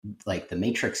like the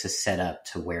matrix is set up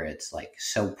to where it's like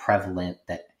so prevalent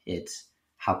that it's,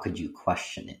 how could you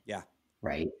question it? Yeah.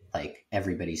 Right. Like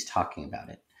everybody's talking about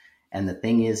it. And the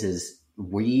thing is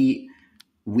we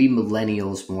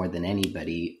millennials more than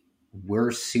anybody,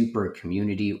 we're super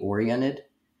community oriented.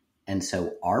 And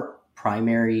so our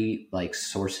primary like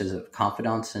sources of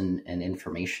confidence and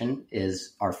information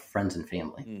is our friends and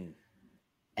family.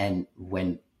 And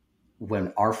when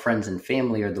our friends and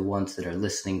family are the ones that are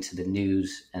listening to the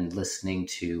news and listening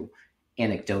to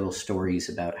anecdotal stories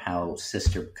about how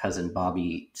sister cousin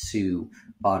Bobby Sue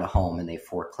bought a home and they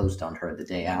foreclosed on her the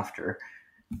day after,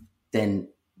 then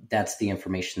that's the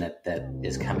information that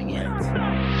is coming in.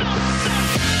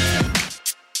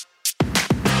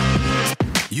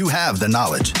 You have the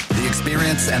knowledge, the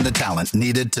experience, and the talent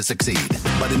needed to succeed.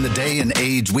 But in the day and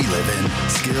age we live in,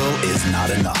 skill is not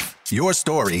enough. Your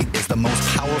story is the most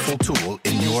powerful tool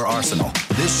in your arsenal.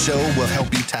 This show will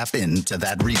help you tap into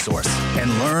that resource and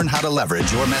learn how to leverage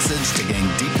your message to gain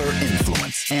deeper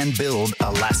influence and build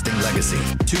a lasting legacy.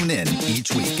 Tune in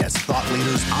each week as thought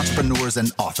leaders, entrepreneurs,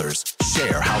 and authors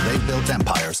share how they built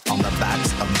empires on the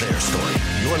backs of their story.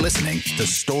 You're listening to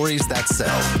Stories That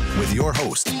Sell with your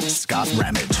host, Scott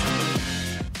Ramage.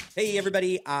 Hey,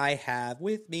 everybody. I have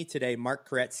with me today Mark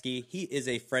Koretsky. He is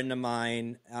a friend of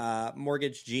mine,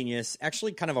 mortgage genius,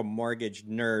 actually kind of a mortgage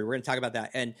nerd. We're going to talk about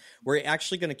that. And we're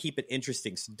actually going to keep it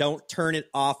interesting. So don't turn it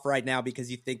off right now because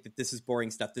you think that this is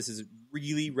boring stuff. This is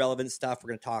really relevant stuff. We're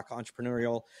going to talk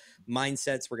entrepreneurial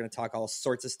mindsets. We're going to talk all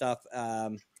sorts of stuff.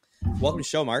 Welcome to the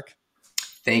show, Mark.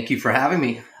 Thank you for having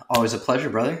me. Always a pleasure,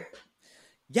 brother.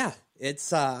 Yeah,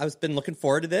 it's I've been looking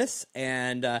forward to this.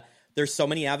 And there's so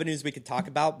many avenues we could talk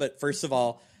about, but first of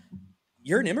all,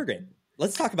 you're an immigrant.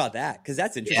 Let's talk about that because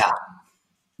that's interesting.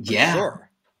 Yeah. Sure.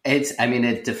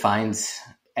 It defines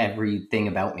everything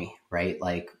about me, right?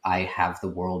 Like I have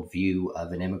the worldview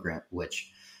of an immigrant,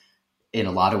 which in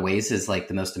a lot of ways is like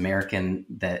the most American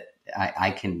that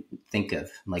I can think of,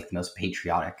 like the most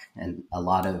patriotic. And a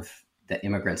lot of the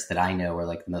immigrants that I know are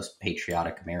like the most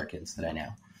patriotic Americans that I know.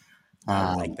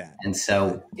 I like that. And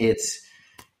so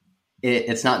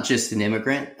it's not just an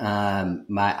immigrant.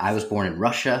 I was born in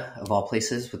Russia, of all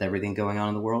places, with everything going on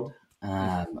in the world.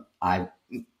 I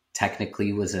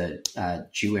technically was a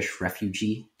Jewish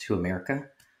refugee to America.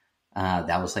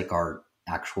 That was like our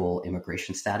actual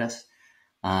immigration status.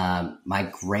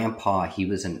 My grandpa, he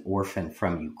was an orphan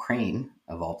from Ukraine,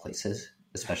 of all places,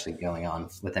 especially going on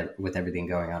with everything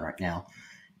going on right now.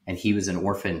 And he was an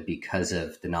orphan because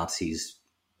of the Nazis'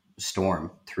 storm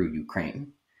through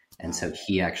Ukraine. And so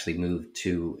he actually moved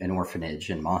to an orphanage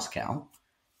in Moscow,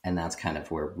 and that's kind of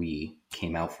where we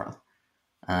came out from.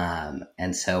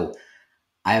 And so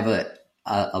I have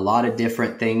a lot of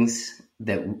different things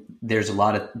there's a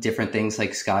lot of different things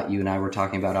like Scott, you and I were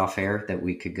talking about off air that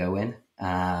we could go in.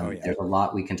 There's a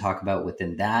lot we can talk about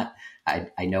within that.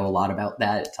 I know a lot about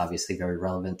that. It's obviously very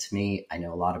relevant to me. I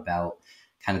know a lot about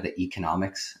kind of the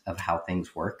economics of how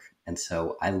things work. And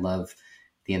so I love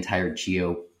the entire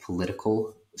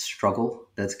geopolitical struggle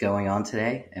that's going on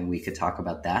today, and we could talk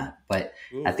about that. But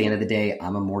at the end of the day,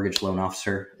 I'm a mortgage loan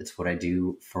officer. It's what I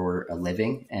do for a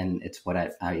living, and it's what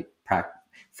I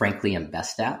frankly am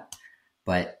best at.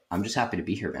 But I'm just happy to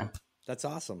be here, man. That's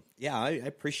awesome. Yeah, I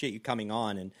appreciate you coming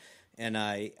on, and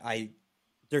I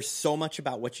there's so much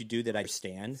about what you do that I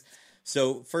understand.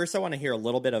 So first, I want to hear a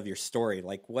little bit of your story.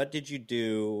 Like, what did you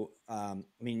do?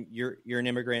 You're an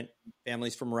immigrant.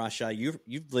 Family's from Russia.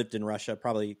 You've lived in Russia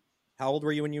probably. How old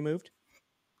were you when you moved?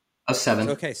 I was 7.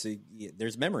 Okay, so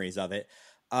there's memories of it.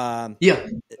 Yeah,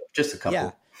 just a couple.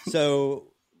 Yeah.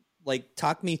 So, like,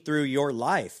 talk me through your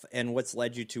life and what's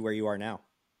led you to where you are now.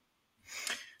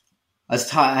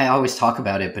 I always talk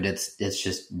about it, but it's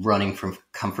just running from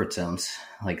comfort zones.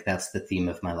 Like that's the theme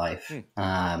of my life.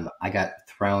 I got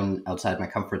thrown outside my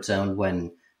comfort zone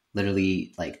when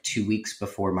literally like 2 weeks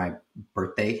before my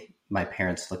birthday, my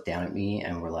parents looked down at me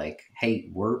and were like,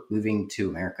 "Hey, we're moving to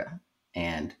America."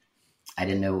 And I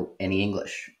didn't know any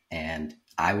English. And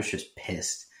I was just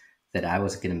pissed that I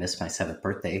was going to miss my 7th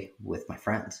birthday with my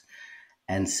friends.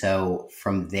 And so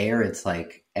from there, it's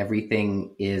like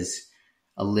everything is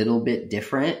a little bit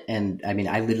different. And I mean,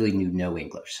 I literally knew no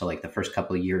English. So like the first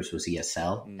couple of years was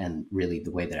ESL. And really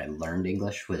the way that I learned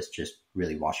English was just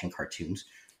really watching cartoons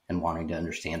and wanting to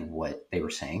understand what they were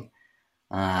saying.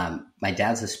 My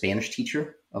dad's a Spanish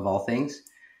teacher of all things.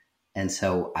 And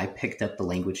so I picked up the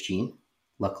language gene.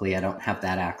 Luckily, I don't have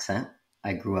that accent.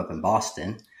 I grew up in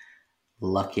Boston.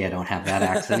 Lucky I don't have that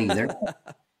accent either.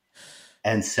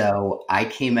 And so I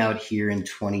came out here in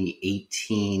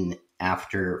 2018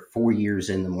 after 4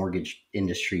 years in the mortgage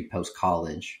industry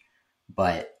post-college.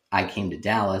 But I came to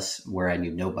Dallas where I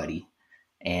knew nobody,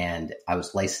 and I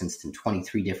was licensed in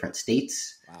 23 different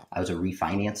states. Wow. I was a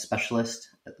refinance specialist.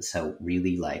 So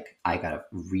really, like, I got a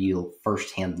real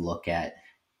firsthand look at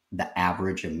the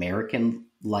average American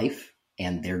life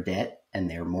and their debt and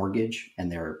their mortgage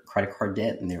and their credit card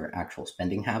debt and their actual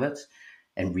spending habits,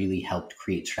 and really helped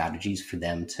create strategies for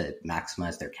them to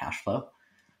maximize their cash flow.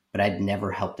 But I'd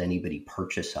never helped anybody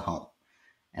purchase a home.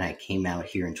 And I came out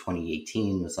here in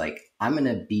 2018, was like, I'm going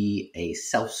to be a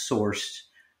self-sourced,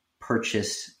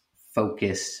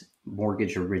 purchase-focused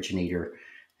mortgage originator.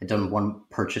 I'd done one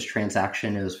purchase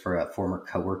transaction. It was for a former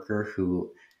coworker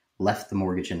who left the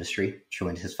mortgage industry,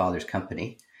 joined his father's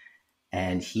company,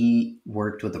 and he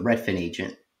worked with a Redfin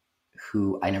agent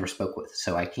who I never spoke with.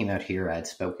 So I came out here, I had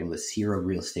spoken with 0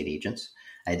 real estate agents.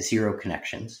 I had 0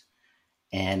 connections.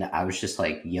 And I was just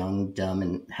like young, dumb,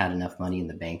 and had enough money in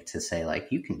the bank to say,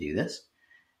 like, you can do this.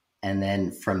 And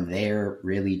then from there,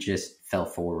 really just fell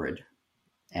forward.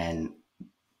 And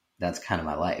that's kind of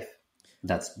my life.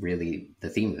 That's really the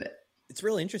theme of it. It's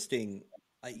really interesting.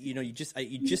 You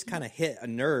just kind of hit a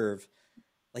nerve.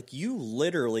 Like, you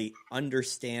literally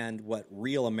understand what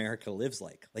real America lives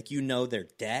like. Like, you know their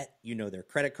debt, you know their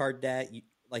credit card debt.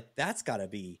 Like, that's got to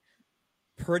be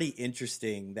pretty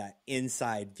interesting, that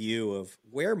inside view of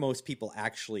where most people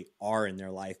actually are in their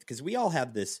life. Because we all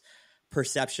have this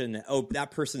perception that, oh,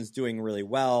 that person's doing really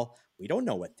well. We don't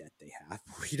know what debt they have.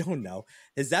 We don't know.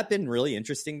 Has that been really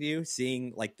interesting to you,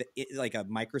 seeing like a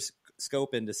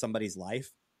microscope into somebody's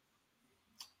life?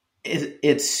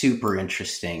 It's super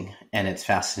interesting and it's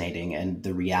fascinating. And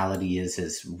the reality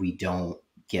is we don't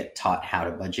get taught how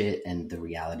to budget. And the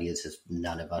reality is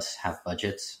none of us have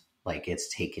budgets. Like,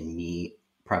 it's taken me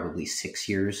probably 6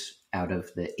 years out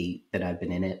of the 8 that I've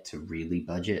been in it to really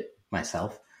budget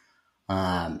myself.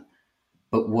 But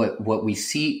what we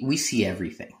see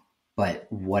everything. But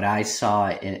what I saw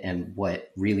and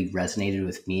what really resonated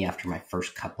with me after my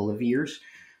first couple of years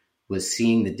was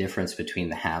seeing the difference between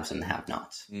the haves and the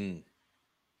have-nots.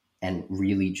 And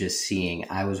really just seeing,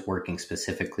 I was working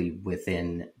specifically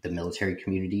within the military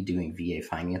community doing VA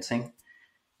financing.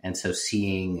 And so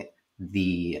seeing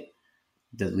the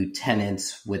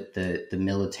lieutenants with the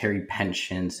military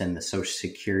pensions and the Social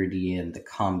Security and the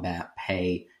combat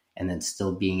pay, and then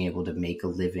still being able to make a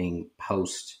living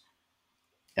post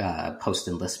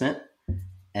enlistment,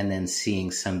 and then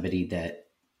seeing somebody that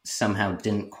somehow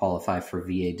didn't qualify for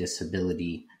VA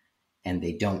disability and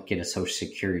they don't get a Social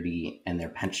Security and their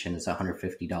pension is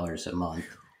 $150 a month,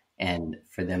 and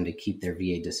for them to keep their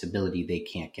VA disability, they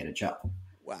can't get a job.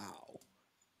 Wow.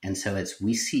 And so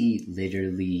we see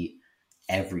literally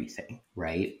everything,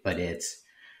 right? But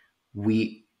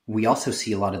we also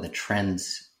see a lot of the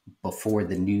trends before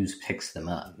the news picks them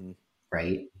up,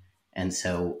 right? And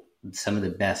so some of the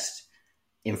best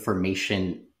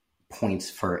information points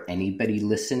for anybody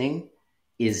listening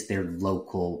is their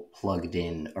local plugged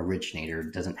in originator.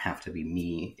 It doesn't have to be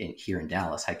me here in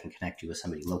Dallas. I can connect you with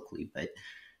somebody locally, but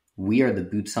we are the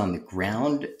boots on the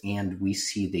ground, and we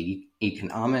see the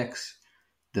economics,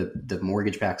 the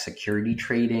mortgage-backed security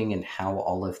trading, and how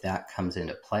all of that comes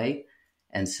into play.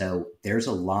 And so there's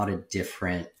a lot of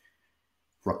different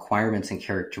requirements and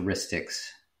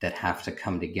characteristics that have to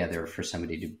come together for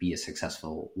somebody to be a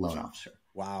successful loan officer.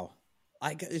 Wow.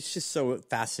 It's just so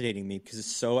fascinating to me because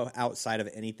it's so outside of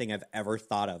anything I've ever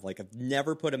thought of. Like, I've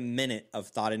never put a minute of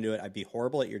thought into it. I'd be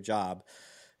horrible at your job.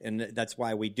 And that's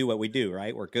why we do what we do,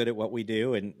 right? We're good at what we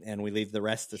do, and we leave the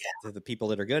rest to the people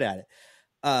that are good at it.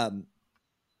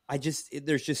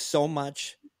 There's just so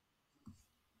much.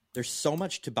 There's so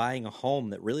much to buying a home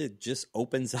that really just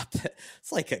opens up.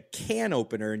 It's like a can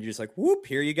opener, and you're just like, whoop,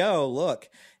 here you go, look.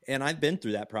 And I've been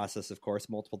through that process, of course,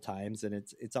 multiple times, and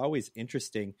it's always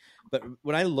interesting. But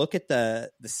when I look at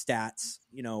the stats,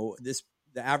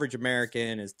 the average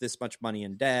American is this much money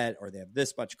in debt, or they have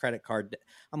this much credit card debt.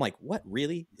 I'm like, what,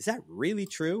 really? Is that really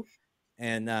true?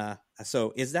 And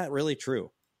so is that really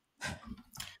true?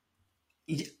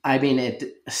 I mean,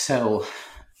 so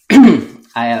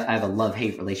I have a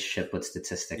love-hate relationship with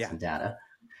statistics and data,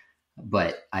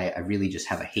 but I really just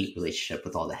have a hate relationship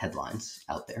with all the headlines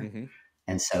out there. Mm-hmm.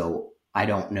 And so I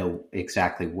don't know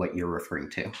exactly what you're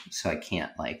referring to, so I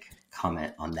can't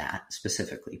comment on that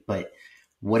specifically. But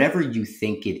whatever you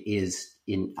think it is,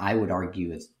 I would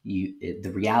argue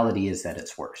the reality is that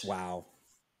it's worse. Wow.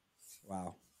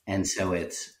 And so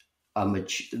it's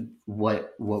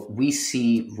what we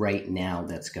see right now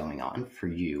that's going on for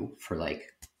you, for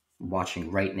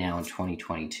watching right now in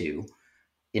 2022,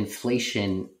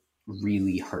 inflation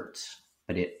really hurts.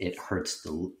 But it hurts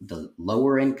the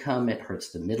lower income, it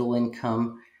hurts the middle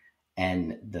income,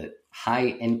 And the high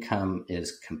income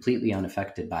is completely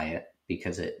unaffected by it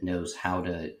because it knows how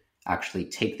to actually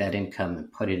take that income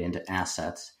and put it into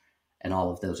assets. And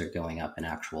all of those are going up in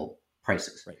actual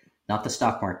prices. Right. Not the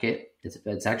stock market.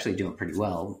 It's actually doing pretty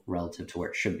well relative to where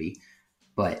it should be.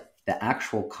 But the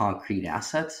actual concrete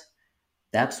assets,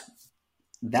 that's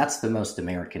the most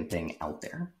American thing out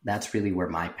there. That's really where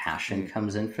my passion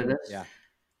comes in for this. Yeah.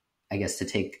 I guess to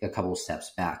take a couple of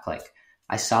steps back, like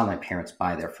I saw my parents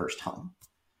buy their first home.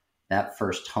 That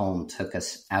first home took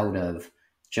us out of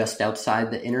just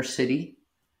outside the inner city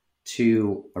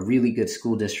to a really good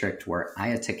school district where I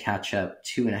had to catch up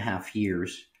 2.5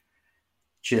 years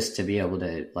just to be able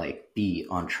to like be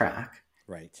on track.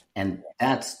 Right. And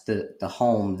that's the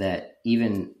home that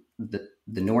even the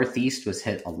Northeast was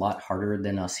hit a lot harder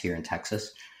than us here in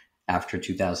Texas after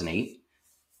 2008.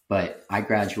 But I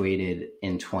graduated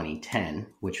in 2010,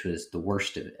 which was the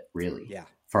worst of it, really,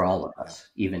 for all of us,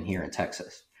 even here in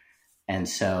Texas. And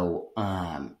so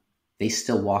they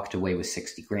still walked away with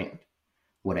 $60,000.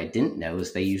 What I didn't know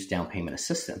is they used down payment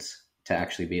assistance to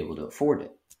actually be able to afford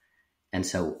it. And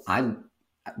so I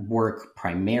work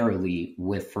primarily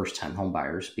with first-time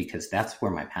homebuyers because that's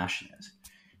where my passion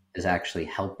is actually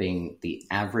helping the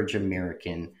average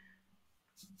American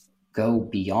go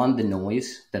beyond the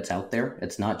noise that's out there.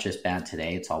 It's not just bad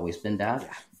today. It's always been bad.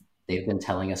 Yeah. They've been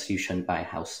telling us you shouldn't buy a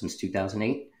house since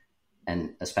 2008,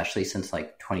 and especially since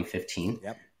like 2015.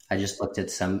 Yep. I just looked at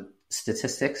some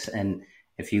statistics, and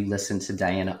if you listen to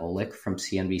Diana Olick from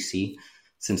CNBC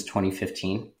since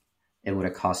 2015, it would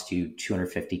have cost you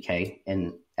 $250K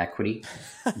in equity.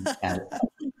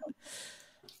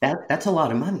 That's a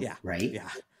lot of money, right? Yeah.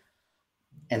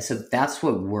 And so that's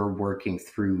what we're working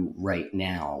through right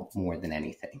now more than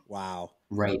anything. Wow.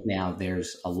 Right now,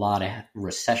 there's a lot of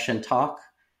recession talk.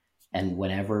 And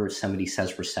whenever somebody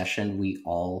says recession, we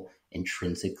all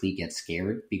intrinsically get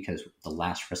scared because the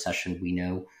last recession we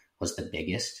know was the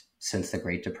biggest since the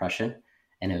Great Depression,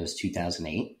 and it was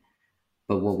 2008.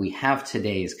 But what we have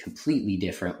today is completely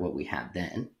different what we had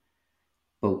then.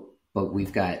 But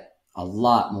we've got a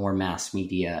lot more mass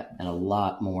media and a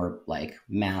lot more like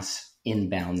mass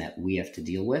inbound that we have to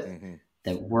deal with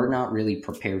that we're not really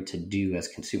prepared to do as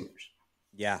consumers.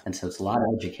 Yeah. And so it's a lot of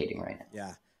educating right now.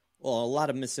 Yeah. Well, a lot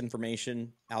of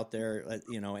misinformation out there,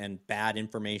 and bad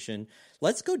information.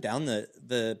 Let's go down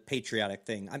the patriotic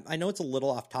thing. I know it's a little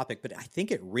off topic, but I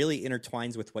think it really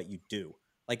intertwines with what you do.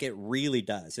 Like it really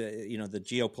does. The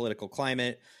geopolitical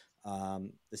climate,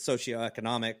 the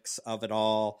socioeconomics of it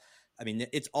all. I mean,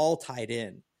 it's all tied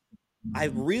in. I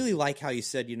really like how you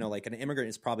said, like an immigrant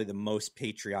is probably the most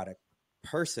patriotic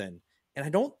person. And I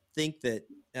don't think that,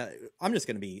 I'm just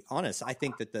going to be honest. I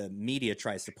think that the media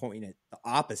tries to point at the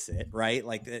opposite, right?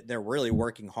 Like they're really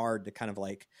working hard to kind of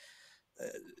like.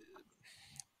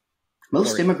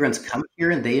 Most immigrants come here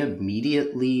and they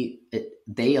immediately,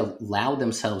 they allow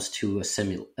themselves to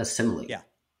assimilate. Yeah.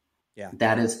 Yeah.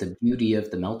 That is the beauty of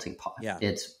the melting pot. Yeah.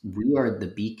 We are the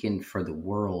beacon for the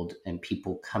world, and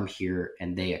people come here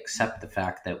and they accept the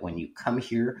fact that when you come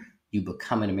here, you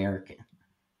become an American.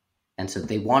 And so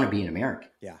they want to be an American.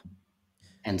 Yeah.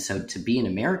 And so to be an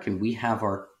American, we have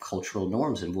our cultural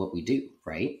norms and what we do,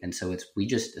 right? And so we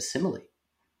just assimilate.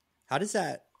 How does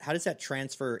that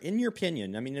transfer, in your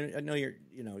opinion? I mean, I know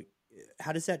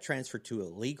how does that transfer to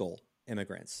illegal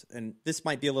immigrants? And this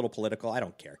might be a little political. I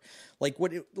don't care.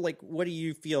 What do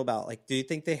you feel about, do you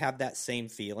think they have that same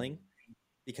feeling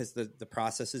because the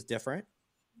process is different?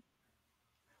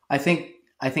 I think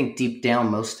deep down,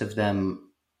 most of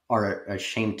them are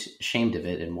ashamed of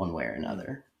it in one way or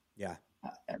another. Yeah.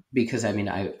 Because I mean,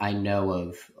 I know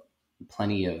of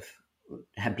plenty of,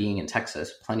 being in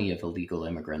Texas, plenty of illegal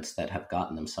immigrants that have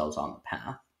gotten themselves on the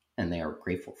path, and they are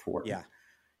grateful for it. Yeah.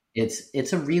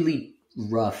 It's a really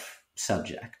rough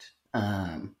subject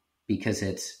because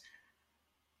it's,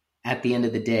 at the end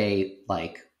of the day,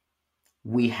 like,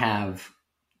 we have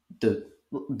the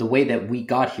way that we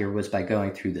got here was by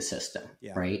going through the system,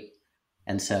 right?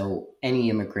 And so any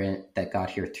immigrant that got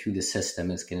here through the system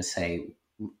is going to say,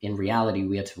 in reality,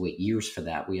 we had to wait years for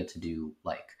that. We had to do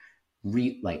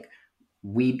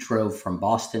we drove from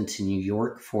Boston to New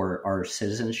York for our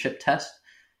citizenship test.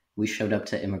 We showed up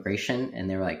to immigration and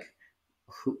they're like,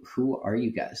 who are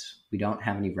you guys? We don't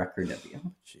have any record of you.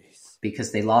 Jeez.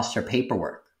 Because they lost their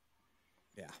paperwork.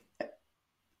 Yeah.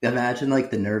 Imagine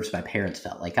the nerves my parents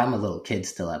felt. Like, I'm a little kid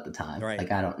still at the time. Right.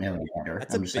 Like, I don't know any better.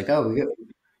 I'm just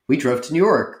we drove to New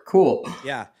York. Cool.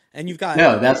 Yeah. And you've got...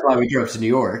 No, that's why we drove to New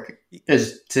York,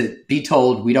 is to be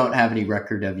told we don't have any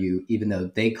record of you, even though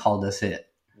they called us it.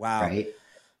 Wow. Right.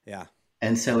 Yeah.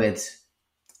 And so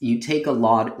you take a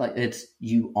lot,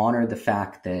 you honor the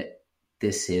fact that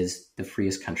this is the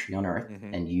freest country on earth,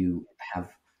 and you have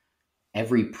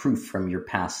every proof from your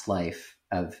past life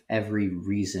of every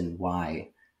reason why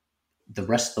the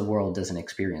rest of the world doesn't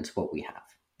experience what we have,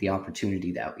 the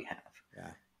opportunity that we have.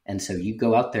 Yeah. And so you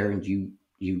go out there and you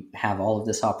have all of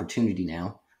this opportunity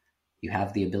now. You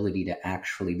have the ability to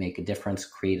actually make a difference,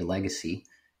 create a legacy,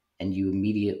 and you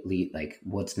immediately, like,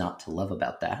 what's not to love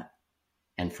about that?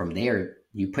 And from there,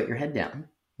 you put your head down. And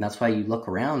that's why you look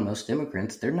around, most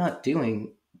immigrants, they're not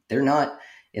in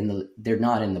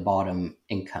the bottom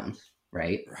incomes,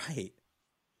 right? Right.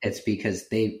 It's because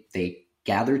they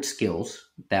gathered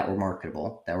skills that were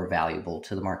marketable, that were valuable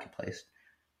to the marketplace,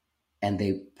 and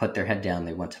they put their head down.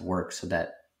 They went to work so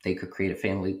that they could create a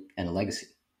family and a legacy.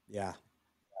 Yeah.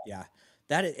 Yeah.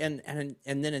 That, and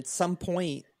then at some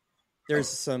point there's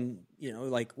some,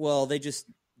 like, well, they're just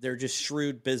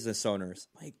shrewd business owners.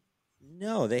 Like,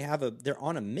 no, they're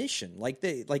on a mission.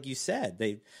 Like you said,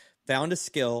 they found a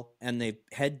skill and they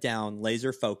head down,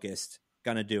 laser focused,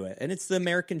 gonna do it. And it's the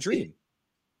American dream.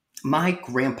 My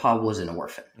grandpa was an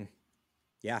orphan.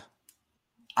 Yeah.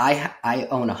 I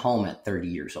own a home at 30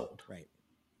 years old. Right.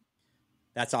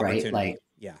 That's opportunity. Right? Like,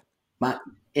 yeah.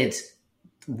 It's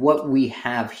what we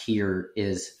have here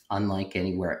is unlike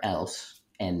anywhere else.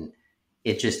 And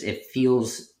it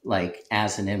feels like,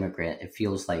 as an immigrant, it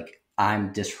feels like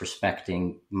I'm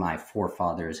disrespecting my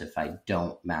forefathers if I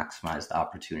don't maximize the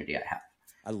opportunity I have.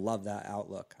 I love that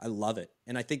outlook. I love it.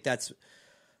 And I think I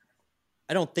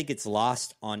don't think it's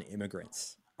lost on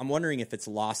immigrants. I'm wondering if it's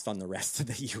lost on the rest of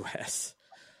the U.S.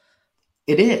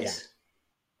 It is.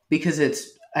 Because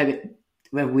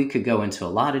we could go into a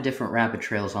lot of different rabbit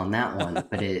trails on that one,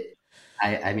 but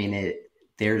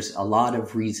there's a lot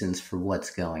of reasons for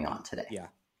what's going on today. Yeah.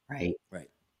 Right. Right.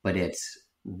 But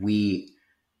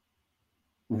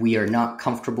we are not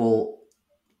comfortable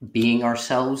being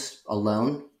ourselves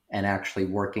alone and actually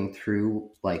working through,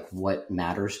 like, what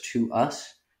matters to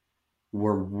us.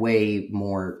 We're way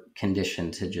more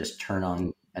conditioned to just turn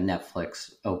on a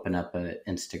Netflix, open up an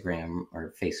Instagram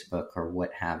or Facebook or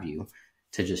what have you,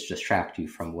 to just distract you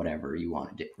from whatever you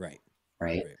want to do. Right.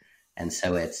 And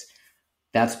so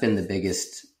that's been the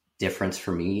biggest difference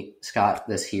for me, Scott,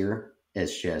 this year,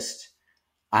 is just,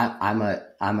 I'm a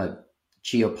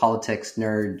geopolitics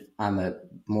nerd. I'm a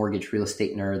mortgage real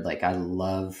estate nerd. Like, I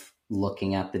love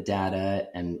looking at the data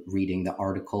and reading the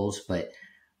articles, but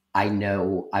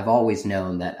I've always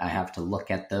known that I have to look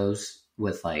at those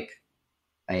with, like,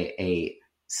 a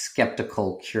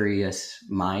skeptical, curious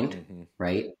mind.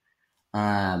 Right.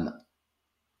 But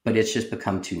it's just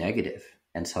become too negative.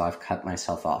 And so I've cut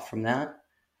myself off from that.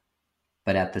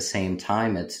 But at the same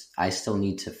time, I still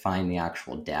need to find the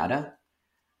actual data.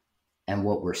 And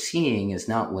what we're seeing is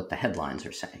not what the headlines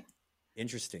are saying.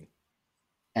 Interesting.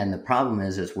 And the problem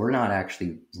is we're not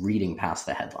actually reading past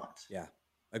the headlines. Yeah.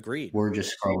 Agreed. We're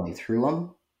just scrolling through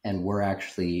them, and we're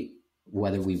actually,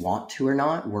 whether we want to or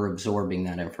not, we're absorbing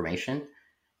that information,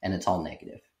 and it's all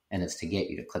negative, and it's to get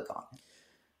you to click on it.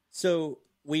 So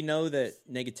we know that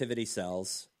negativity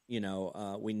sells. We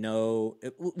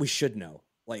should know,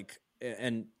 like,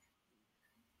 and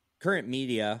current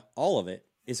media, all of it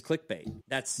is clickbait.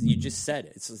 You just said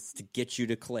it. It's to get you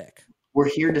to click. We're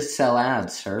here to sell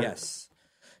ads, sir. Yes.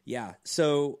 Yeah.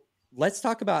 So let's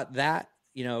talk about that.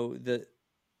 The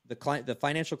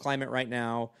financial climate right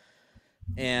now,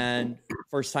 and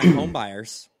first-time home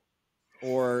buyers,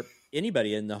 or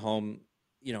anybody in the home,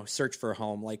 search for a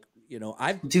home. Like,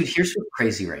 dude, here's what's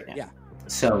crazy right now. Yeah.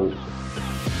 So,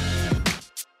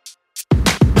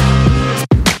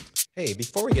 hey,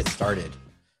 before we get started,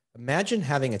 imagine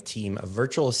having a team of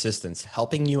virtual assistants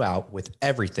helping you out with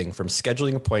everything from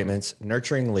scheduling appointments,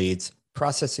 nurturing leads,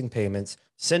 processing payments,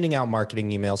 sending out marketing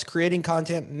emails, creating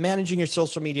content, managing your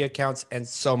social media accounts, and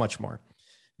so much more.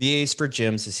 VAs for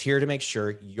Gyms is here to make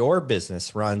sure your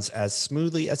business runs as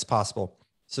smoothly as possible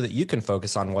so that you can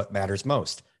focus on what matters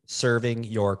most, serving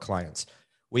your clients.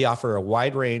 We offer a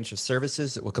wide range of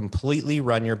services that will completely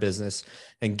run your business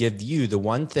and give you the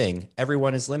one thing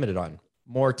everyone is limited on: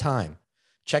 more time.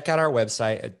 Check out our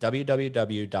website at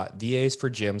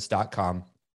www.vasforgyms.com.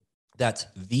 That's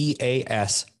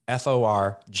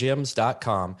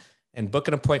VASFORgyms.com, and book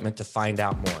an appointment to find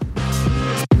out more.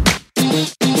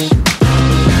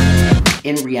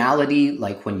 In reality,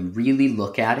 like, when you really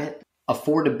look at it,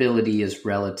 affordability is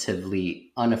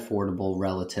relatively unaffordable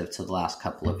relative to the last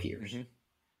couple of years.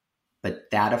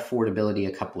 But that affordability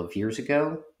a couple of years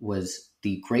ago was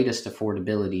the greatest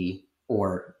affordability,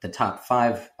 or the top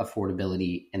 5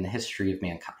 affordability, in the history of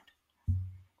mankind.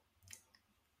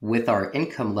 With our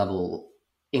income level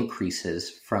increases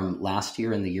from last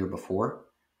year and the year before,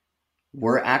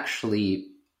 we're actually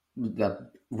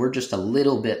we're just a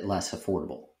little bit less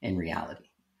affordable in reality.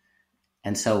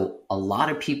 And so a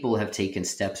lot of people have taken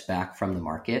steps back from the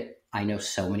market. I know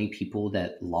so many people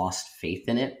that lost faith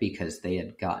in it because they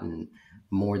had gotten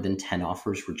more than 10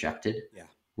 offers rejected,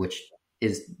 which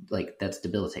is like, that's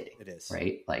debilitating. It is.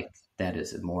 Right? Like, that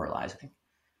is demoralizing.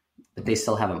 But they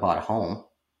still haven't bought a home,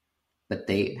 but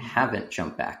they haven't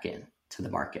jumped back in to the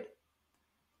market.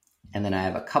 And then I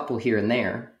have a couple here and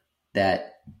there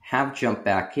that have jumped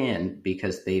back in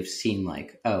because they've seen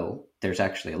like, oh, there's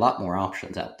actually a lot more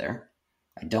options out there.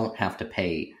 I don't have to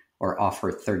pay or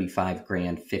offer 35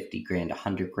 grand, 50 grand,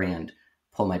 100 grand,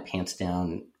 pull my pants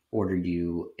down, order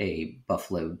you a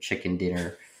buffalo chicken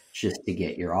dinner just to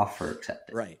get your offer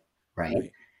accepted.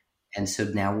 Right. And so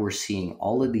now we're seeing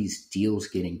all of these deals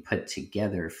getting put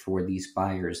together for these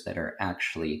buyers that are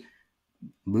actually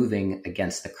moving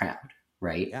against the crowd.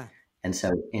 Right. Yeah. And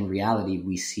so in reality,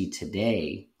 we see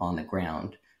today on the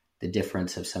ground the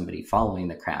difference of somebody following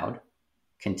the crowd,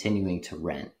 continuing to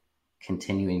rent,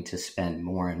 continuing to spend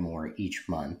more and more each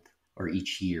month or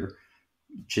each year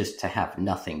just to have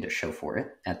nothing to show for it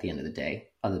at the end of the day,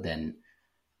 other than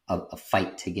a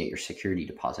fight to get your security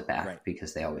deposit back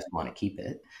because they always want to keep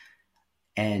it.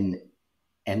 And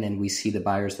then we see the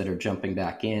buyers that are jumping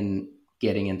back in,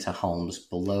 getting into homes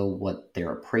below what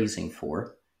they're appraising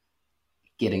for,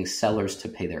 getting sellers to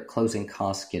pay their closing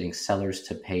costs, getting sellers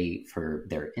to pay for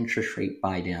their interest rate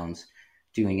buy downs,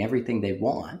 doing everything they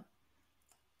want.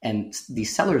 And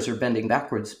these sellers are bending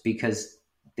backwards because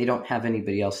they don't have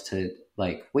anybody else to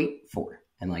like wait for.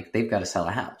 And like, they've got to sell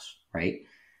a house, right?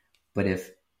 But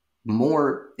if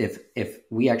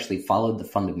we actually followed the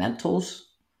fundamentals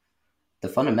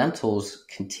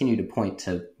continue to point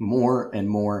to more and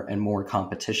more and more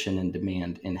competition and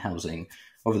demand in housing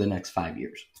over the next 5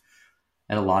 years.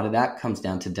 And a lot of that comes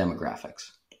down to demographics.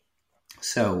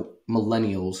 So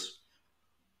millennials,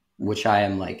 which I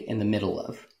am like in the middle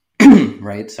of,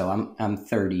 right? So I'm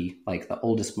 30, like the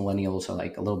oldest millennials are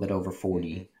like a little bit over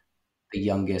 40. The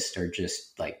youngest are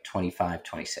just like 25,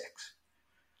 26.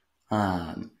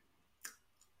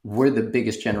 We're the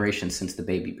biggest generation since the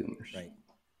baby boomers. Right.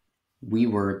 We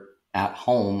were at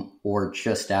home or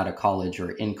just out of college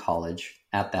or in college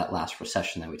at that last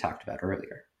recession that we talked about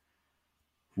earlier.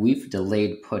 We've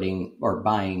delayed putting or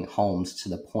buying homes to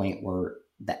the point where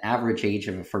the average age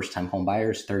of a first-time home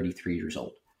buyer is 33 years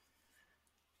old.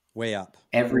 Way up.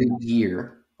 Every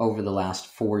year over the last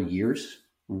 4 years,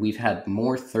 we've had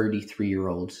more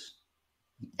 33-year-olds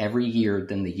every year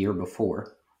than the year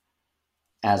before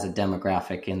as a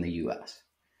demographic in the US.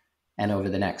 And over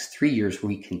the next 3 years,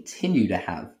 we continue to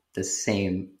have the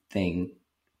same thing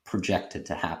projected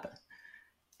to happen.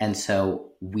 And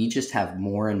so we just have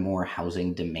more and more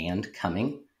housing demand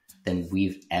coming than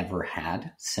we've ever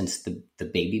had since the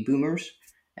baby boomers.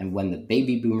 And when the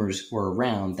baby boomers were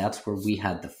around, that's where we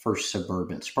had the first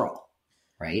suburban sprawl,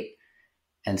 right?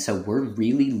 And so we're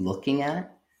really looking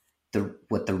at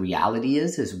what the reality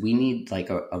is we need like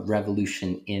a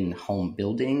revolution in home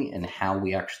building and how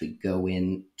we actually go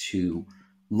into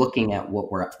looking at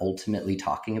what we're ultimately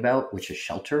talking about, which is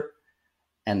shelter,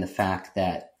 and the fact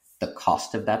that the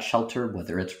cost of that shelter,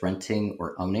 whether it's renting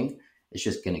or owning, is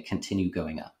just going to continue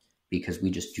going up because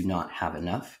we just do not have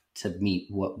enough to meet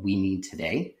what we need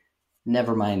today.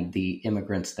 Never mind the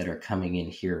immigrants that are coming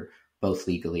in here, both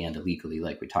legally and illegally,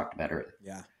 like we talked about earlier.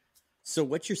 Yeah. So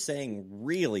what you're saying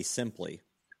really simply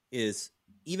is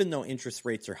even though interest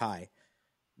rates are high,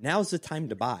 now's the time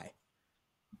to buy.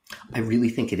 I really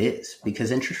think it is because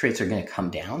interest rates are going to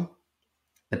come down,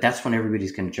 but that's when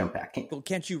everybody's going to jump back in. Well,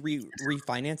 can't you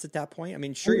refinance at that point? I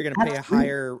mean, sure, you're going to pay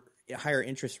a higher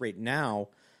interest rate now,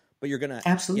 but you're going to...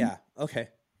 Absolutely. Yeah. Okay.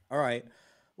 All right.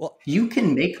 Well, you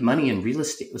can make money in real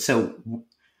estate. So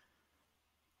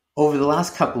over the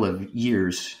last couple of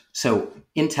years, so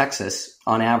in Texas,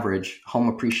 on average, home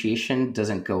appreciation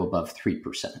doesn't go above 3%.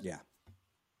 Yeah.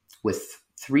 With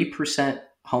 3%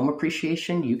 home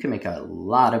appreciation, you can make a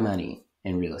lot of money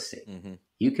in real estate. Mm-hmm.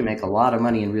 You can make a lot of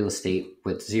money in real estate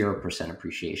with 0%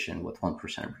 appreciation, with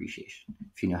 1% appreciation,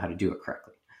 if you know how to do it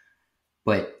correctly.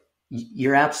 But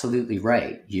you're absolutely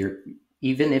right.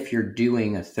 Even if you're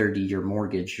doing a 30-year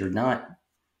mortgage, you're not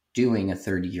doing a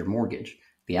 30-year mortgage.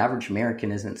 The average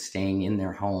American isn't staying in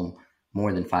their home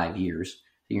more than 5 years. So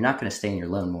you're not going to stay in your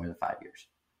loan more than 5 years.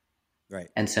 Right.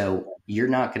 And so you're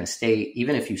not going to stay,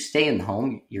 even if you stay in the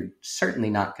home, you're certainly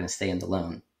not going to stay in the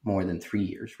loan more than 3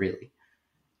 years, really.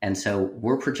 And so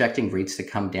we're projecting rates to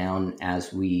come down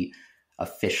as we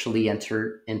officially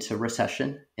enter into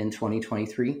recession in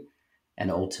 2023. And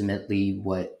ultimately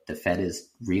what the Fed is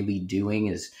really doing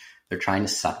is They're trying to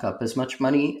suck up as much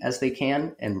money as they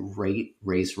can and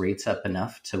raise rates up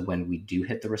enough to when we do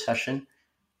hit the recession,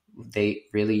 they've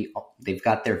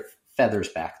got their feathers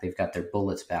back. They've got their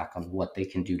bullets back on what they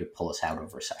can do to pull us out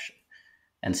of recession.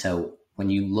 And so when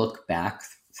you look back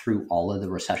through all of the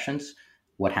recessions,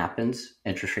 what happens?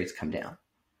 Interest rates come down.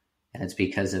 And it's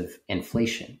because of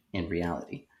inflation in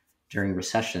reality. During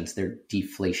recessions, they're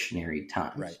deflationary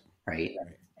times, right?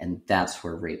 And that's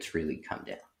where rates really come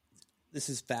down. This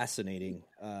is fascinating.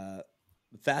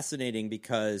 Fascinating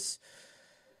because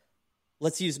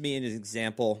let's use me as an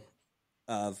example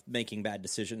of making bad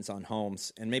decisions on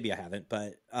homes. And maybe I haven't,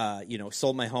 but,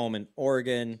 sold my home in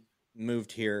Oregon,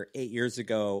 moved here 8 years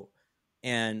ago.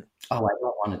 And I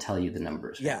don't want to tell you the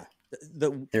numbers. Yeah.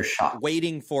 They're shocked.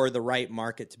 Waiting for the right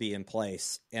market to be in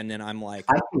place. And then I'm like,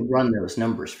 I can run those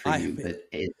numbers for you, but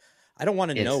I don't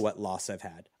want to know what loss I've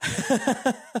had.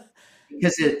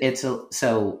 Because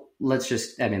so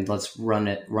let's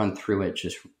run through it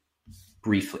just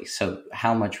briefly. So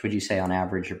how much would you say on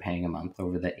average you're paying a month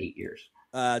over the 8 years?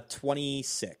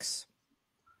 26.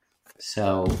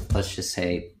 So let's just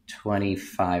say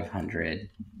 2,500.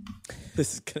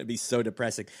 This is going to be so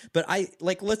depressing, but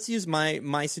let's use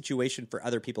my situation for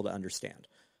other people to understand,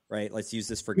 right? Let's use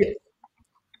this for good.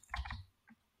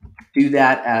 Do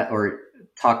that or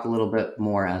talk a little bit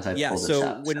more as I pull this So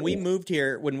up. before we moved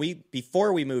here,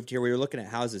 we were looking at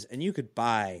houses and you could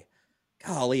buy,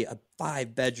 a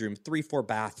 5-bedroom, 3-4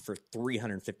 bath for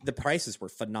 $350. The prices were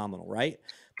phenomenal, right?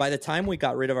 By the time we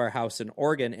got rid of our house in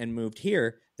Oregon and moved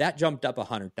here, that jumped up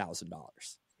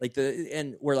 $100,000.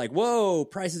 And we're like, whoa,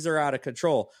 prices are out of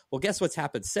control. Well, guess what's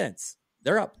happened since?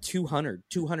 They're up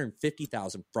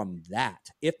 250,000 from that,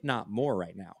 if not more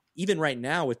right now. Even right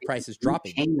now with prices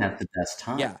dropping. Came at the best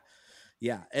time. Yeah.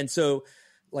 Yeah. And so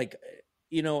I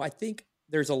think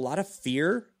there's a lot of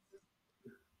fear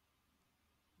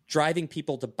driving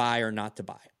people to buy or not to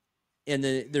buy. And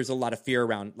then there's a lot of fear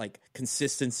around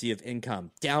consistency of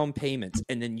income, down payments.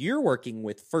 And then you're working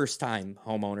with first time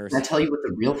homeowners. Can I tell you what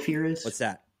the real fear is? What's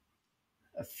that?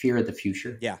 A fear of the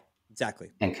future. Yeah,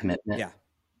 exactly. And commitment. Yeah.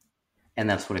 And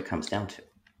that's what it comes down to.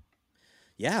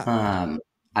 Yeah.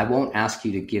 I won't ask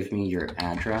you to give me your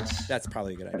address. That's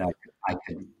probably a good idea. But I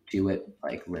could do it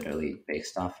literally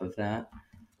based off of that.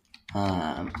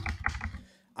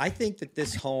 I think that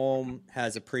this home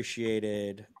has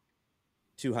appreciated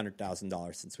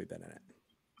 $200,000 since we've been in it,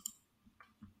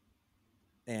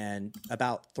 and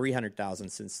about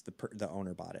 $300,000 since the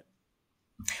owner bought it.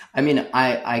 I mean,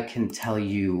 I can tell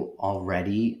you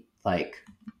already,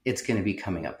 it's going to be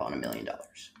coming up on $1 million.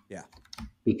 Yeah,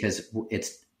 because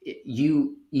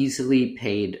you easily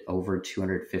paid over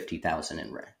 $250,000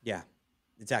 in rent. Yeah,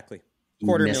 exactly.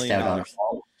 $250,000.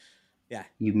 Yeah,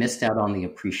 you missed out on the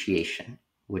appreciation,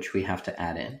 which we have to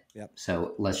add in. Yep.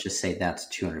 So let's just say that's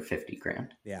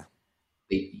 $250,000. Yeah.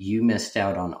 But you missed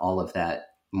out on all of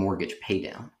that mortgage pay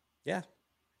down. Yeah.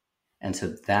 And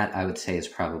so that I would say is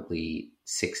probably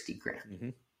 $60,000, mm-hmm.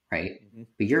 right? Mm-hmm.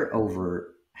 But you're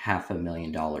over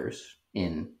 $500,000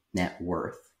 in net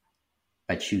worth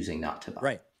by choosing not to buy.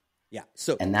 Right. Yeah.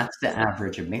 And that's the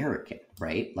average American,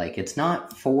 right? It's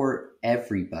not for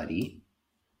everybody,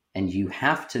 and you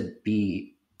have to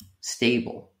be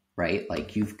stable, right?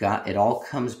 It all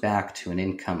comes back to an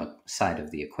income side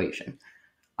of the equation.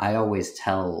 I always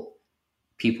tell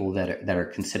people that are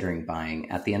considering buying,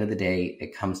 at the end of the day,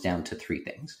 it comes down to 3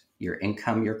 things: your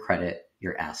income, your credit,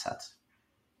 your assets.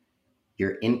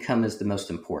 Your income is the most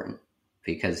important,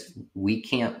 because we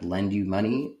can't lend you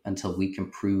money until we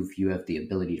can prove you have the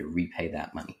ability to repay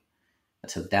that money.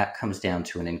 And so that comes down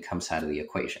to an income side of the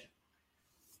equation.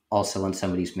 Also, when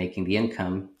somebody's making the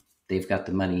income, they've got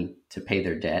the money to pay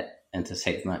their debt and to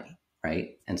save money,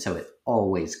 right? And so it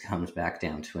always comes back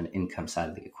down to an income side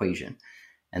of the equation.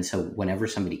 And so whenever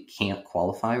somebody can't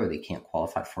qualify, or they can't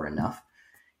qualify for enough,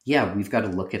 yeah, we've got to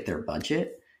look at their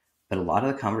budget. But a lot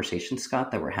of the conversation,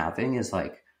 Scott, that we're having is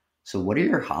so what are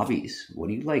your hobbies? What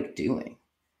do you like doing?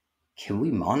 Can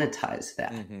we monetize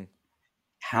that? Mm-hmm.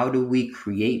 How do we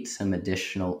create some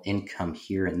additional income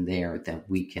here and there that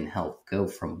we can help go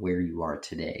from where you are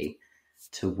today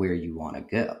to where you want to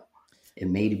go? It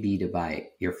may be to buy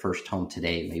your first home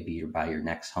today, maybe to buy your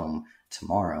next home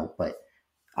tomorrow, but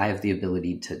I have the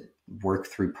ability to work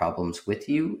through problems with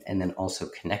you and then also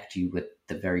connect you with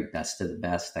the very best of the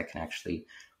best that can actually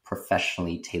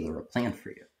professionally tailor a plan for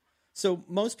you. So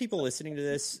most people listening to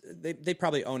this, they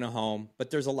probably own a home, but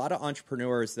there's a lot of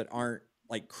entrepreneurs that aren't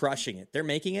crushing it. They're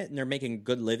making it, and they're making a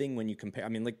good living when you compare. I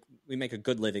mean, we make a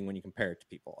good living when you compare it to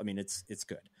people. I mean, it's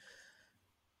good.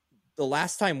 The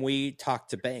last time we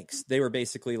talked to banks, they were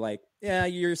basically yeah,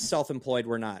 you're self-employed.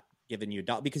 We're not giving you a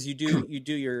dollar because you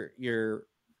do your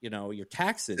your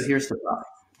taxes. So here's the problem.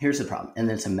 Here's the problem. And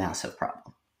it's a massive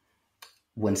problem.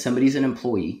 When somebody's an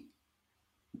employee,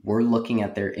 we're looking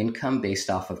at their income based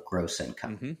off of gross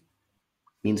income. Mm-hmm.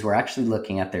 Means we're actually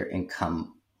looking at their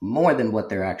income more than what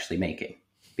they're actually making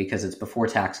because it's before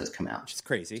taxes come out. Which is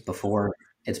crazy.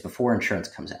 It's before insurance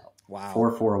comes out. Wow.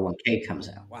 Before 401k comes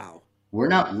out. Wow. We're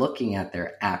not looking at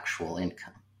their actual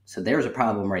income. So there's a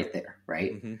problem right there,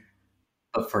 right? Mm-hmm.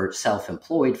 But for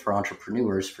self-employed, for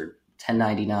entrepreneurs, for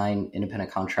 1099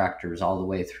 independent contractors, all the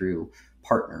way through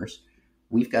partners,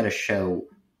 we've got to show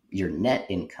your net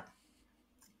income.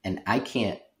 And I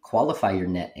can't qualify your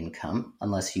net income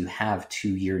unless you have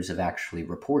 2 years of actually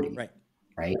reporting,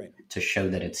 right? To show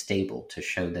that it's stable, to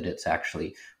show that it's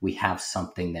actually, we have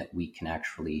something that we can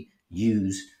actually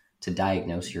use to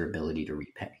diagnose your ability to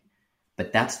repay.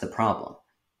 But that's the problem.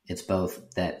 It's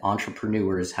both that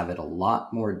entrepreneurs have it a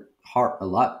lot more hard,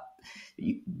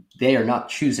 they are not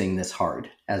choosing this hard,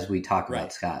 as we talk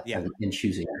about, Scott, in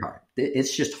choosing it hard.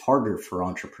 It's just harder for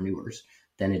entrepreneurs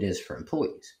than it is for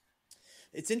employees.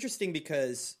 It's interesting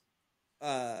because,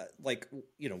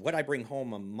 what I bring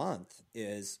home a month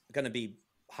is going to be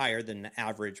higher than the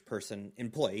average person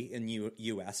employee in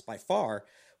U.S. by far.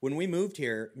 When we moved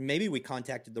here, maybe we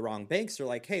contacted the wrong banks. They're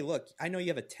like, hey, look, I know you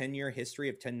have a 10-year history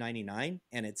of 1099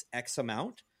 and it's X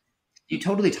amount. You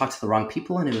totally talked to the wrong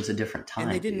people, and it was a different time.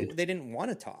 And they didn't want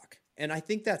to talk. And I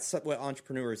think that's what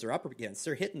entrepreneurs are up against.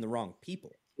 They're hitting the wrong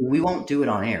people. We won't do it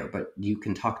on air, but you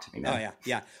can talk to me now. Oh,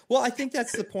 yeah. Well, I think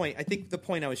that's the point. I think the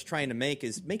point I was trying to make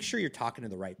is make sure you're talking to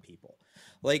the right people.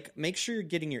 Like, make sure you're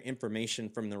getting your information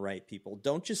from the right people.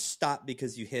 Don't just stop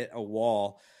because you hit a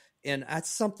wall. And that's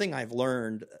something I've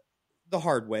learned the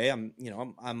hard way.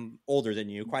 I'm older than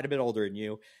you, quite a bit older than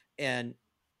you. And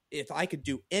if I could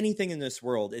do anything in this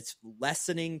world, it's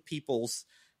lessening people's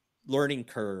learning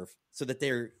curve so that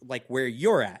they're like where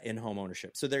you're at in home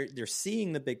ownership. So they're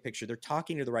seeing the big picture. They're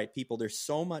talking to the right people. There's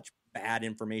so much bad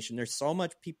information. There's so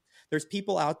much there's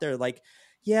people out there like,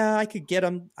 yeah, I could get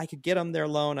them their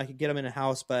loan. I could get them in a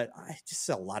house, but it's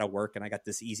a lot of work. And I got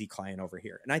this easy client over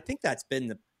here. And I think that's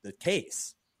been the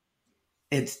case.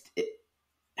 It's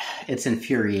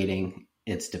infuriating.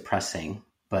 It's depressing,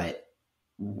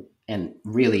 and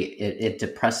really it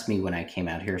depressed me when I came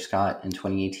out here, Scott, in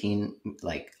 2018.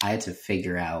 Like, I had to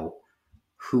figure out,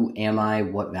 who am I?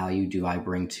 What value do I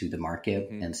bring to the market?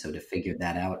 Mm-hmm. And so to figure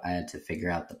that out, I had to figure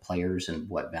out the players and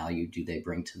what value do they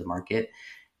bring to the market.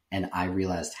 And I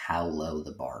realized how low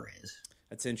the bar is.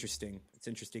 That's interesting. It's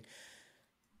interesting.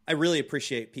 I really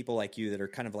appreciate people like you that are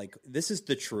kind of like, this is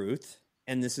the truth.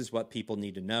 And this is what people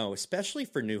need to know, especially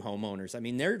for new homeowners. I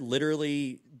mean, they're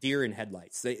literally deer in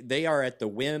headlights. They are at the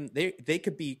whim. They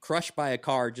could be crushed by a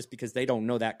car just because they don't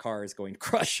know that car is going to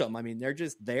crush them. I mean, they're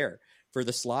just there for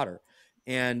the slaughter.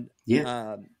 And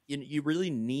you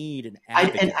really need an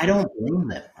advocate. And I don't blame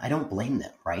them. I don't blame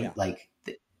them, right? Yeah.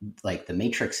 Like the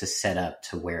Matrix is set up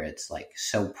to where it's like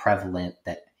so prevalent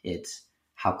that it's,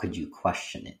 how could you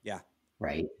question it? Yeah.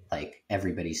 Right? Like,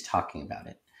 everybody's talking about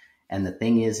it. And the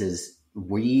thing is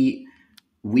we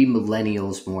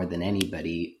millennials, more than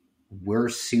anybody, we're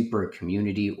super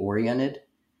community oriented.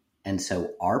 And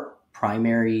so our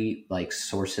primary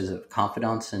sources of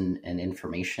confidence and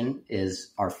information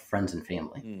is our friends and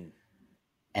family. Mm.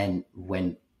 And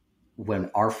when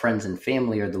our friends and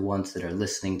family are the ones that are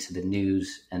listening to the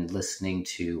news and listening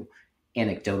to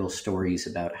anecdotal stories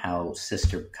about how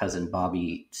sister cousin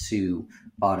Bobby Sue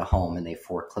bought a home and they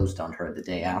foreclosed on her the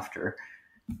day after,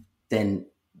 then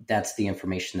that's the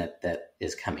information that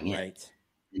is coming in. Right.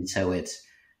 And so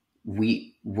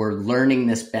we're learning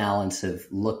this balance of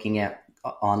looking at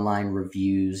online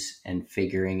reviews and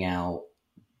figuring out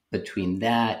between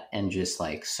that and just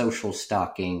social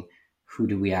stalking, who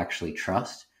do we actually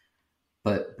trust?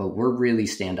 But we're really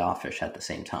standoffish at the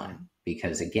same time,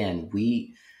 because again,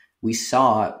 we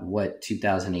saw what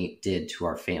 2008 did to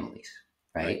our families,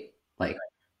 right? Like,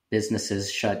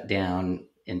 businesses shut down,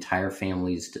 entire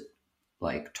families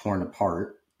torn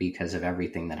apart because of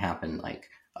everything that happened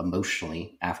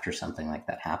emotionally after something like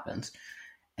that happens.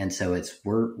 And so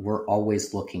we're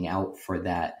always looking out for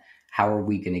that. How are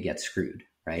we going to get screwed?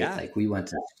 Right? Yeah. We went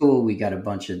to school, we got a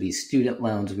bunch of these student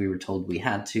loans. We were told we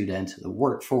had to enter the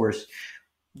workforce.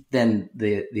 Then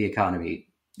the economy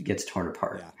gets torn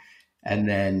apart. Yeah. And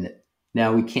then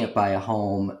now we can't buy a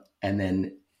home. And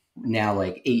then now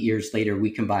 8 years later, we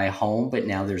can buy a home, but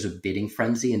now there's a bidding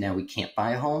frenzy and now we can't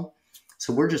buy a home.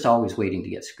 So we're just always waiting to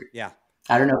get screwed. Yeah.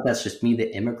 I don't know if that's just me,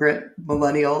 the immigrant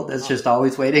millennial that's just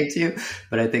always waiting to,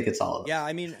 but I think it's all of it. Yeah,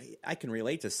 I mean, I can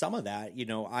relate to some of that.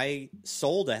 I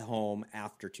sold a home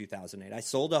after 2008. I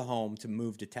sold a home to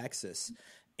move to Texas,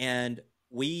 and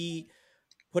we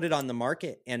put it on the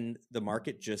market, and the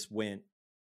market just went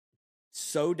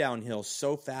so downhill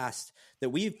so fast that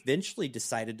we eventually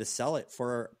decided to sell it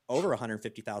for over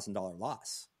 $150,000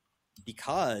 loss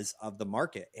because of the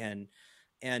market. And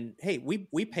hey,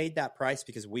 we paid that price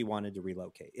because we wanted to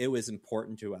relocate. It was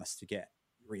important to us to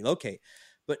relocate.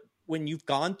 But when you've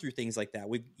gone through things like that,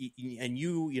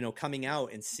 coming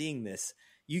out and seeing this,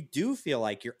 you do feel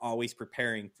like you're always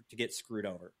preparing to get screwed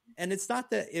over. And it's not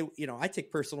that I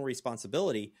take personal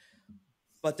responsibility,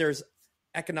 but there's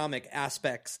economic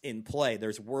aspects in play.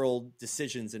 There's world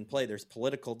decisions in play. There's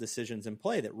political decisions in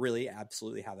play that really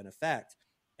absolutely have an effect.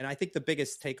 And I think the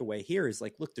biggest takeaway here is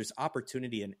like, look, there's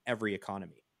opportunity in every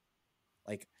economy.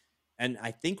 And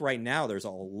I think right now there's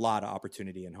a lot of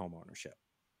opportunity in home ownership.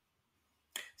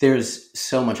 There's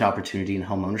so much opportunity in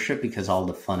home ownership because all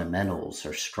the fundamentals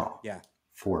are strong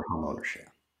for home ownership.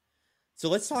 Yeah. So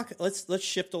let's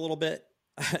shift a little bit,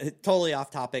 totally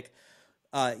off topic.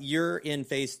 You're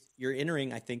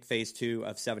entering, I think, phase 2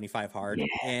 of 75 hard. Yeah.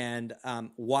 And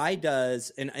I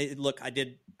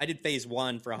did phase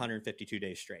 1 for 152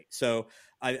 days straight. So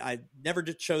I never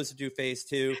chose to do phase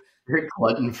 2. You're a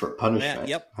glutton for punishment.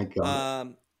 Yep. My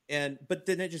God. But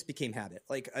then it just became habit.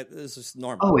 It was just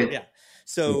normal.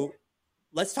 So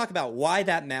let's talk about why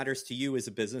that matters to you as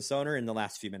a business owner in the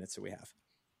last few minutes that we have.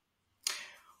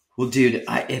 Well, dude,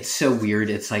 it's so weird.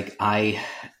 It's like, I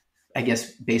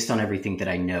guess based on everything that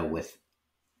I know with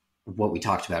what we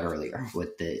talked about earlier,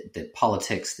 with the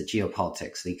politics, the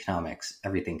geopolitics, the economics,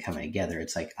 everything coming together,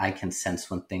 it's like I can sense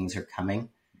when things are coming.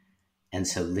 And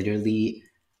so literally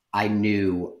I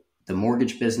knew the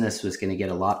mortgage business was going to get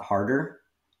a lot harder.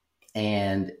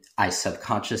 And I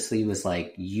subconsciously was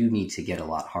like, you need to get a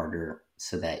lot harder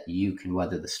so that you can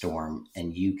weather the storm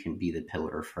and you can be the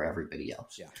pillar for everybody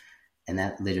else. Yeah. And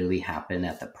that literally happened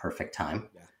at the perfect time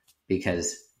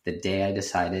because the day I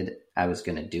decided I was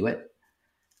going to do it,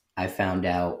 I found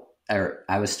out, or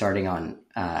I was starting on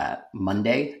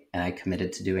Monday and I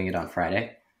committed to doing it on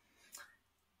Friday.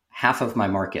 Half of my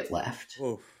market left.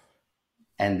 Oof.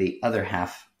 And the other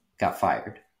half got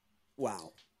fired.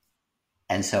 Wow.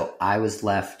 And so I was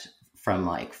left from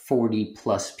 40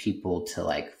 plus people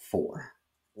to 4.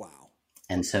 Wow.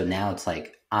 And so now it's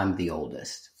I'm the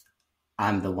oldest.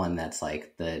 I'm the one that's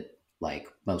the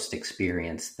most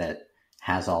experienced, that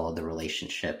has all of the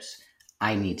relationships.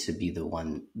 I need to be the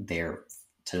one there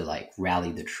to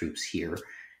rally the troops here.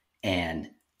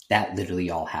 And that literally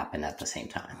all happened at the same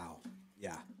time. Wow.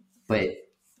 Yeah. But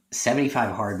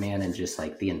 75 hard, man, and just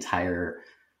the entire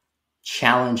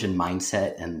challenge and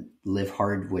mindset and live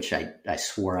hard, which I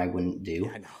swore I wouldn't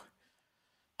do. Yeah,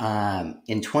 I know.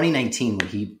 In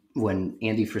 2019, when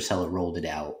Andy Frisella rolled it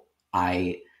out,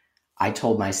 I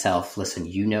told myself, listen,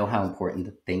 you know how important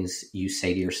the things you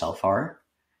say to yourself are,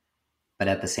 but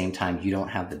at the same time, you don't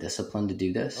have the discipline to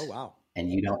do this. Oh, wow.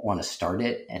 And you don't want to start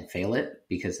it and fail it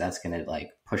because that's going to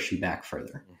push you back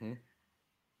further. Mm-hmm.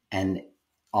 And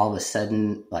all of a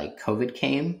sudden, COVID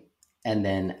came, and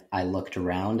then I looked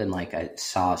around and I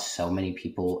saw so many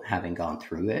people having gone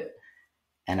through it.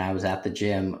 And I was at the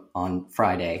gym on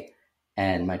Friday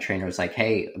and my trainer was like,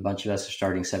 hey, a bunch of us are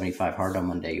starting 75 hard on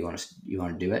Monday. You want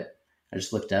to do it? I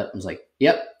just looked up and was like,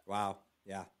 yep. Wow.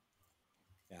 Yeah.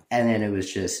 Yeah. And then it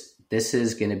was just, this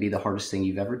is going to be the hardest thing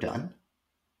you've ever done,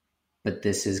 but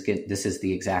this is good. This is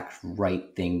the exact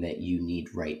right thing that you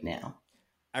need right now.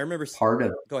 I remember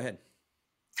go ahead.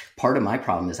 Part of my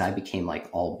problem is I became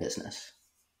all business,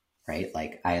 right?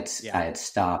 I had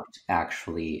stopped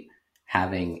actually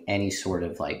having any sort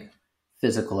of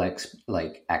physical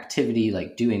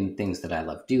activity, doing things that I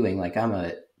love doing.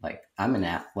 I'm an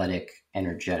athletic,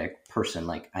 energetic person.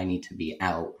 I need to be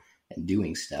out and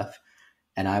doing stuff.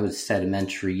 And I was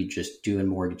sedimentary, just doing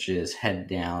mortgages, head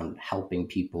down, helping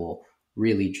people,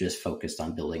 really just focused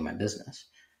on building my business.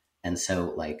 And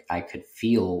so I could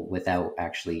feel, without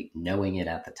actually knowing it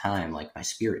at the time, my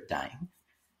spirit dying,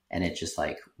 and it just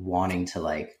wanting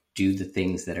to do the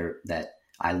things that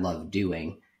I love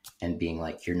doing, and being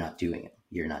you're not doing it.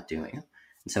 You're not doing it.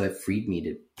 And so it freed me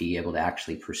to be able to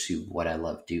actually pursue what I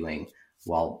love doing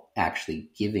while actually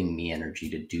giving me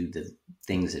energy to do the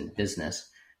things in business,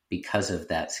 because of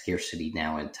that scarcity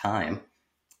now in time,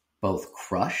 both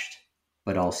crushed,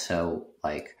 but also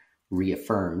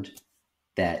reaffirmed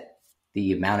that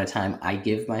the amount of time I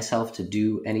give myself to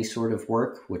do any sort of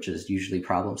work, which is usually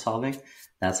problem solving,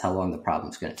 that's how long the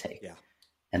problem's going to take. Yeah.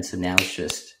 And so now it's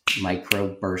just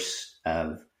micro bursts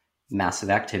of massive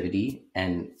activity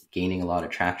and gaining a lot of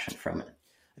traction from it.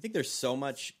 I think there's so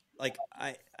much, like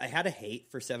I had a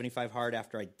hate for 75 hard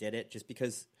after I did it, just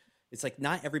because it's like,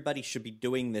 not everybody should be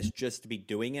doing this just to be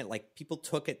doing it. Like people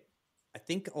took it. I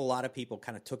think a lot of people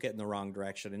kind of took it in the wrong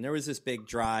direction, and there was this big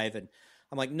drive, and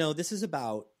I'm like, no, this is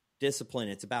about discipline.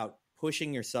 It's about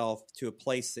pushing yourself to a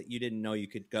place that you didn't know you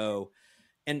could go.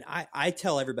 And I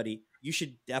tell everybody, you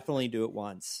should definitely do it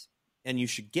once and you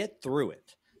should get through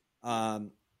it.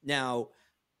 Now,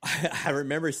 I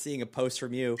remember seeing a post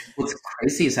from you. What's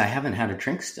crazy is I haven't had a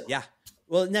drink still. Yeah.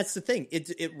 Well, and that's the thing.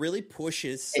 It really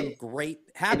pushes some great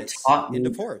habits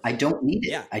into force. I don't need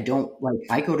it. Yeah. I don't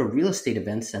I go to real estate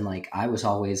events and like I was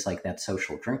always like that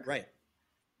social drinker. Right.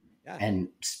 Yeah. And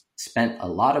spent a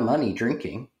lot of money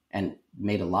drinking and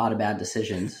made a lot of bad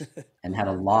decisions and had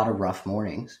a lot of rough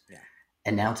mornings. Yeah.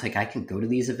 And now it's like I can go to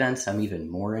these events. I'm even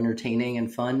more entertaining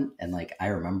and fun. And like I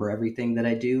remember everything that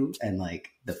I do and like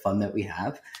the fun that we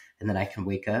have. And then I can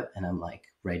wake up and I'm like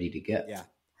ready to go. Yeah.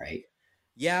 Right.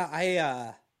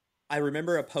 Yeah. I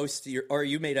remember a post or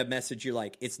you made a message. You're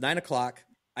like, it's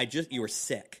 9:00. You were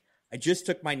sick. I just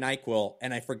took my NyQuil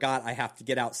and I forgot I have to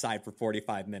get outside for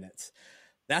 45 minutes.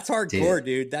 That's hardcore,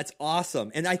 dude. That's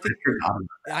awesome. And I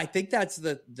think that's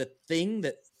the thing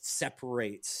that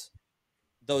separates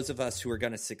those of us who are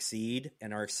going to succeed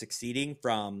and are succeeding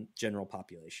from general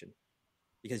population,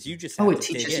 because you just have it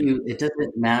teaches you. It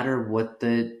doesn't matter what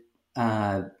the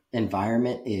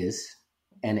environment is,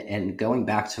 and going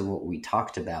back to what we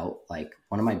talked about, like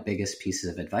one of my biggest pieces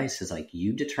of advice is like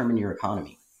you determine your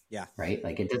economy. Yeah. Right.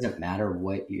 Like it doesn't matter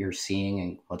what you're seeing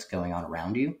and what's going on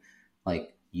around you.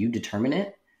 Like you determine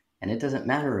it, and it doesn't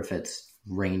matter if it's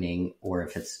raining or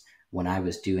if it's when I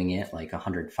was doing it like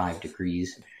 105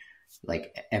 degrees.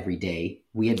 Like every day,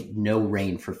 we had no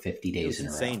rain for 50 days in a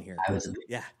row. Insane here.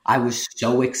 I was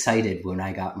so excited when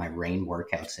I got my rain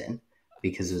workouts in,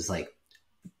 because it was like,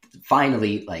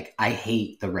 finally, like I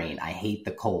hate the rain. I hate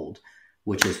the cold,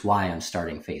 which is why I'm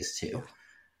starting phase 2. Yeah.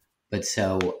 But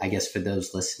so I guess for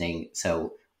those listening,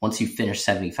 so once you finish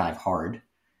 75 hard,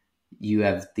 you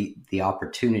have the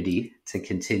opportunity to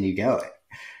continue going.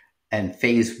 And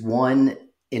phase 1,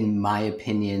 in my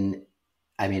opinion,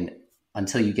 I mean,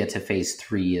 until you get to phase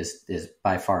 3 is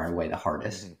by far and away the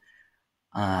hardest.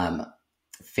 Mm-hmm.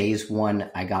 Phase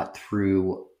 1, I got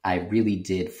through, I really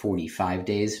did 45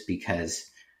 days because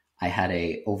I had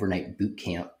a overnight boot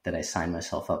camp that I signed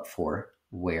myself up for,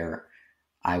 where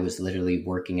I was literally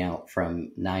working out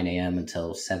from 9 a.m.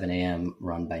 until 7 a.m.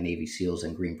 run by Navy SEALs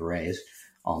and Green Berets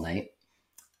all night.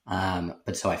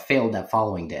 But so I failed that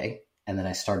following day, and then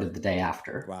I started the day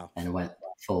after. Wow. And went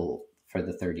full for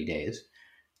the 30 days.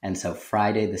 And so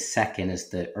Friday the 2nd is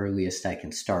the earliest I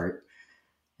can start.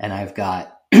 And I've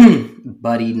got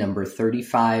buddy number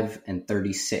 35 and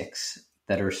 36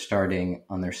 that are starting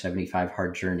on their 75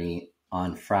 hard journey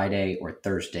on Friday or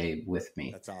Thursday with me.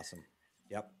 That's awesome.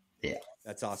 Yep. Yeah.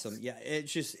 That's awesome. Yeah.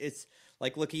 It's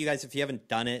like, look at you guys, if you haven't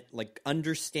done it, like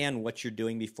understand what you're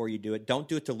doing before you do it. Don't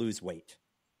do it to lose weight.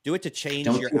 Do it to change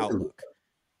your outlook.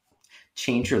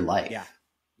 Change your life. Yeah.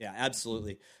 Yeah,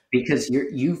 absolutely. Because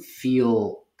you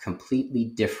feel completely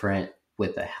different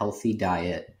with a healthy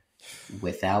diet,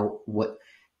 without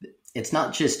it's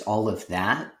not just all of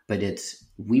that, but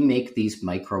we make these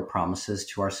micro promises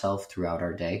to ourselves throughout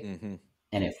our day. Mm-hmm.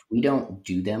 And if we don't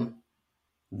do them,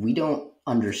 we don't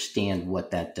understand what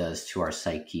that does to our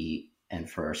psyche and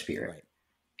for our spirit. Right.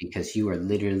 Because you are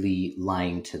literally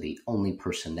lying to the only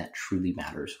person that truly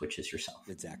matters, which is yourself.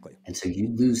 Exactly. And so you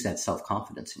lose that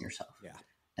self-confidence in yourself. Yeah.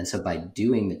 And so by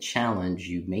doing the challenge,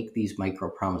 you make these micro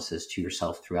promises to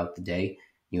yourself throughout the day.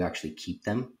 You actually keep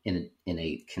them in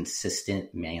a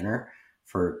consistent manner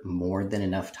for more than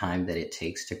enough time that it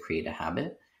takes to create a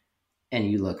habit.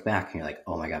 And you look back and you're like,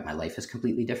 oh my God, my life is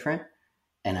completely different.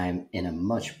 And I'm in a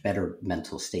much better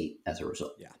mental state as a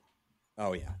result. Yeah.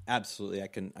 Oh yeah, absolutely. I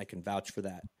can vouch for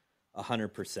that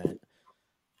 100%.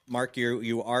 Mark,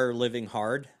 you are living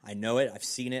hard. I know it. I've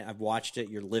seen it. I've watched it.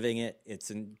 You're living it.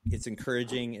 It's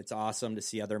encouraging. It's awesome to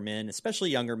see other men, especially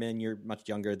younger men. You're much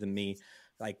younger than me,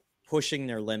 like pushing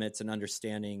their limits and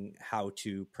understanding how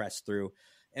to press through.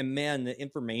 And man, the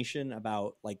information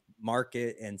about like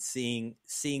market and seeing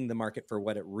the market for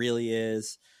what it really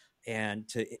is, and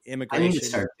to immigration. I need to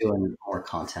start doing more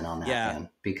content on that, man,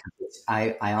 because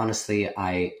I honestly,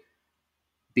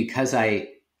 because I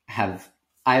have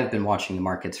been watching the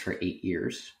markets for 8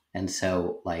 years. And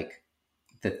so like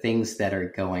the things that are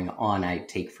going on, I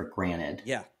take for granted.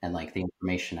 Yeah. And like the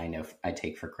information I know I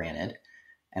take for granted.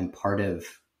 And part of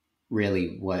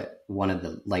really one of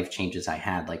the life changes I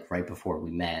had, like right before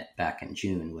we met back in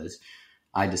June, was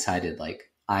I decided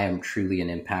like, I am truly an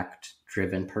impact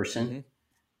driven person. Mm-hmm. And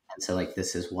so like,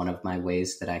 this is one of my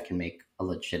ways that I can make a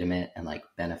legitimate and like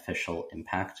beneficial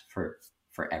impact for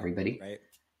everybody. Right.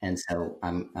 And so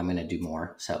I'm going to do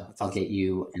more. So That's I'll awesome. get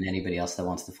you and anybody else that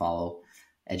wants to follow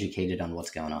educated on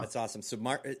what's going on. That's awesome. So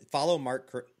follow Mark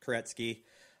Koretsky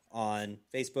on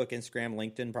Facebook, Instagram,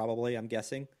 LinkedIn, probably, I'm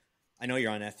guessing. I know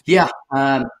you're on FB. Yeah.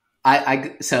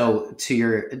 So to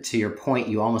your point,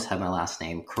 you almost have my last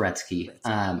name, Koretsky.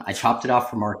 I chopped it off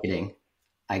for marketing.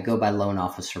 I go by Loan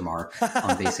Officer Mark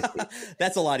on basically.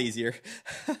 That's a lot easier.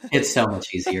 It's so much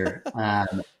easier.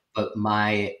 But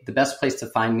the best place to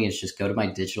find me is just go to my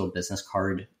digital business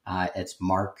card. It's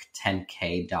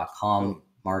mark10k.com,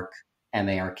 Mark,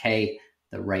 M-A-R-K,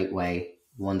 the right way,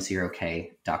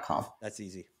 10k.com. That's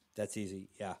easy.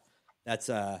 Yeah. That's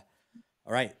all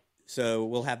right. So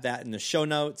we'll have that in the show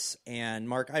notes. And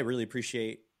Mark, I really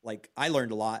appreciate, I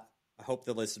learned a lot. I hope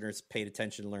the listeners paid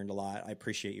attention and learned a lot. I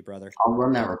appreciate you, brother. I'll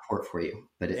run that report for you,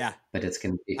 but it's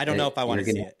going to be, I don't know if I want to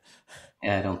see it.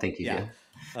 Yeah, I don't think you do.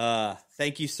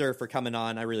 Thank you, sir, for coming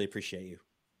on. I really appreciate you.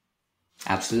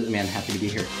 Absolutely, man. Happy to be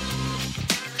here.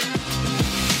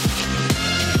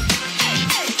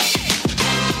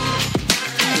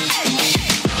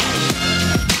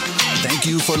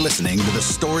 Thank you for listening to the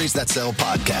Stories That Sell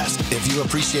podcast. If you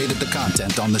appreciated the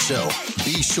content on the show,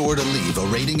 be sure to leave a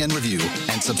rating and review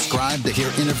and subscribe to hear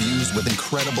interviews with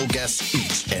incredible guests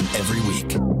each and every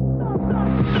week.